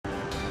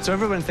So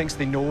everyone thinks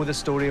they know the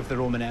story of the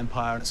Roman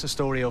Empire. It's a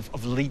story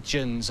of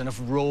legions and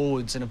of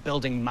roads and of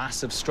building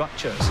massive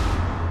structures.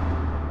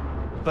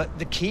 But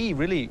the key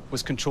really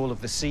was control of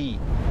the sea.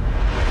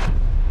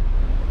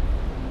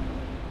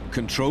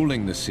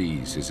 Controlling the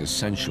seas is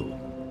essential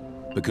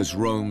because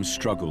Rome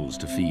struggles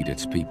to feed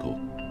its people.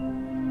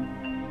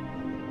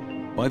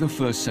 By the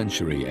 1st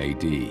century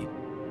AD,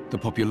 the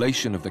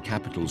population of the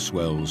capital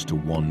swells to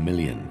 1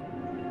 million,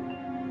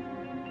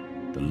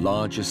 the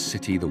largest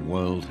city the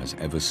world has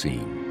ever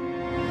seen.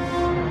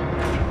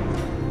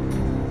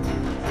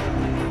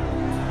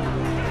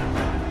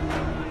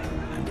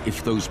 And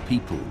if those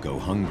people go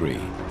hungry,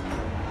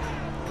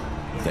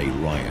 they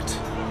riot.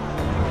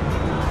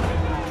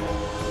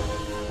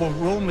 Well,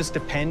 Rome was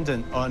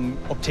dependent on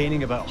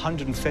obtaining about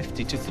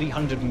 150 to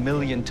 300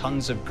 million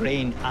tons of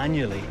grain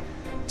annually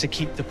to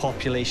keep the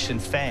population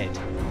fed.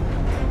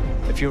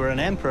 If you were an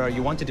emperor,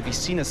 you wanted to be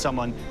seen as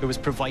someone who was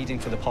providing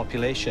for the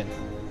population.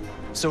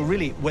 So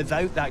really,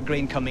 without that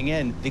grain coming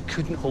in, they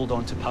couldn't hold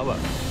on to power.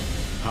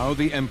 How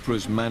the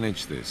emperors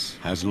managed this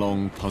has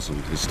long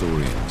puzzled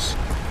historians.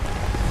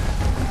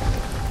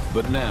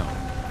 But now,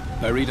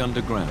 buried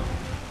underground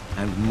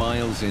and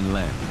miles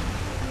inland,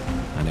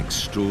 an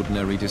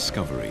extraordinary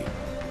discovery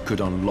could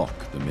unlock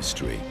the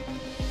mystery.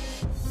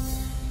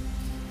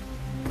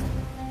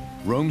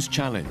 Rome's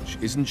challenge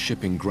isn't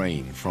shipping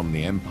grain from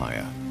the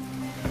empire.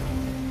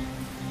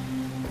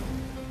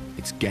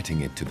 It's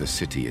getting it to the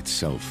city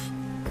itself.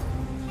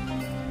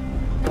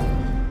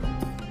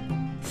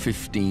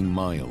 15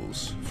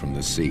 miles from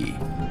the sea.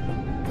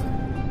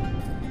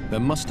 There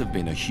must have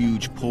been a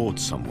huge port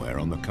somewhere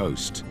on the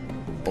coast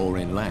or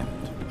inland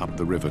up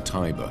the river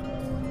Tiber.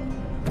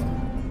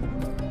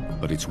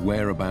 But its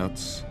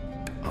whereabouts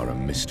are a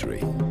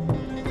mystery.